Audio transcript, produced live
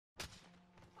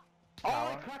Oh, I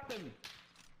Tower. cracked him!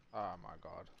 Oh my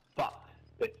god. Fuck.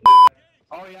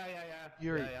 Oh, yeah.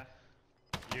 Yuri. Yeah.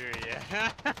 Juri,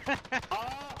 yeah. Oh,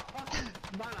 fuck.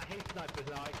 Man, I hate snipers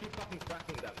now. I keep fucking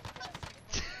cracking them.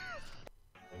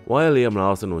 While Liam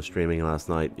Lawson was streaming last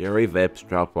night, Juri Vips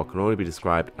dropped what can only be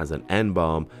described as an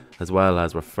N-bomb, as well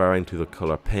as referring to the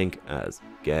colour pink as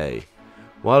gay,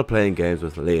 while playing games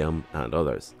with Liam and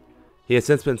others. He has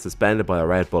since been suspended by the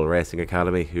Red Bull Racing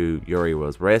Academy, who Juri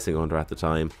was racing under at the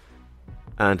time,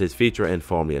 and his future in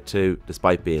Formula 2,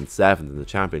 despite being 7th in the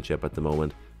championship at the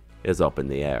moment, is up in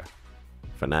the air.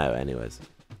 For now, anyways.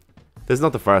 This is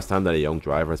not the first time that a young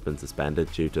driver has been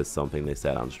suspended due to something they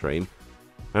said on stream.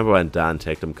 Remember when Dan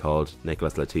Tictum called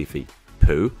Nicholas Latifi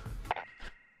poo?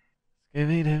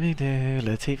 Scooby-Dooby-Doo,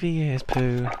 Latifi is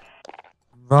poo.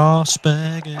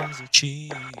 Rosberg is a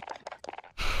cheat.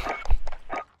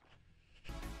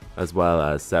 As well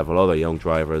as several other young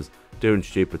drivers doing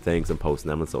stupid things and posting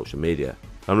them on social media.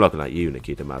 I'm looking at you,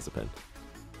 Nikita Mazepin.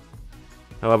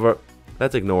 However,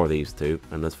 let's ignore these two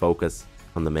and let's focus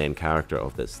on the main character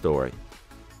of this story.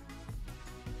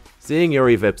 Seeing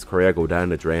Juri Vip's career go down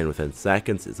the drain within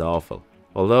seconds is awful,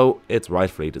 although it's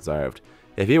rightfully deserved.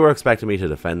 If you were expecting me to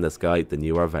defend this guy, then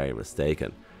you are very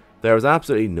mistaken. There is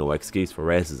absolutely no excuse for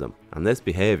racism, and this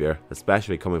behaviour,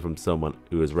 especially coming from someone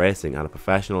who is racing at a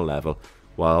professional level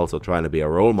while also trying to be a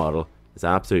role model, is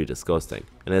absolutely disgusting,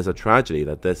 and it is a tragedy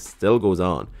that this still goes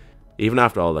on, even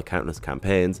after all the countless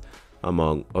campaigns,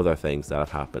 among other things that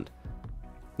have happened.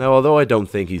 Now, although I don't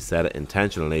think he said it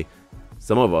intentionally,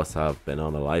 some of us have been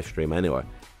on a live stream anyway,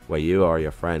 where you or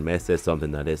your friend may say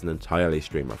something that isn't entirely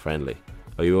streamer friendly,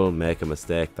 or you will make a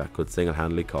mistake that could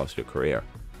single-handedly cost your career.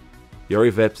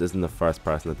 Juri Vips isn't the first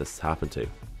person that this has happened to.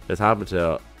 This happened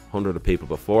to 100 of people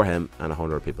before him and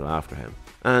 100 of people after him.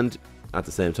 And at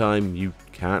the same time, you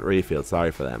can't really feel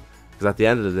sorry for them, because at the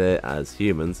end of the day, as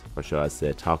humans, or should I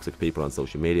say toxic people on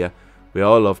social media, we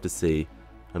all love to see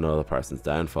another person's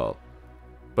downfall.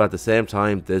 But at the same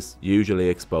time, this usually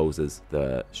exposes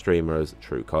the streamer's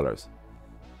true colours.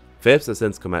 Vips has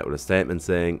since come out with a statement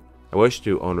saying, "I wish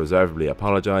to unreservedly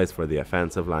apologise for the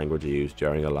offensive language used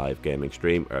during a live gaming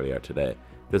stream earlier today.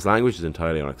 This language is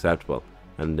entirely unacceptable,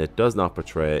 and it does not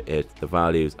portray the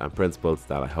values and principles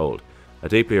that I hold. I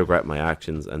deeply regret my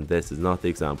actions, and this is not the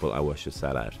example I wish to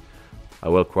set out. I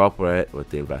will cooperate with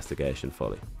the investigation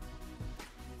fully."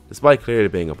 Despite clearly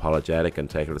being apologetic and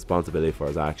taking responsibility for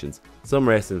his actions, some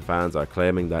racing fans are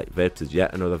claiming that Vips is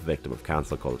yet another victim of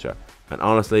cancel culture, and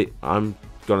honestly, I'm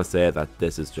gonna say that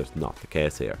this is just not the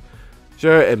case here.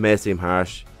 Sure, it may seem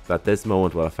harsh that this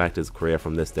moment will affect his career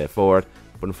from this day forward,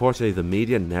 but unfortunately the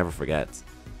media never forgets.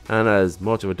 And as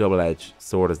much of a double-edged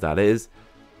sword as that is,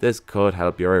 this could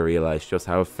help Juri realise just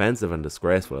how offensive and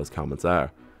disgraceful his comments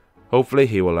are. Hopefully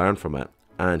he will learn from it,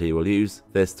 and he will use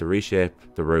this to reshape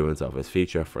the ruins of his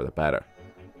future for the better.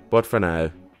 But for now,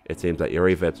 it seems that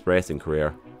Juri Vip's racing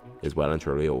career is well and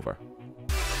truly over.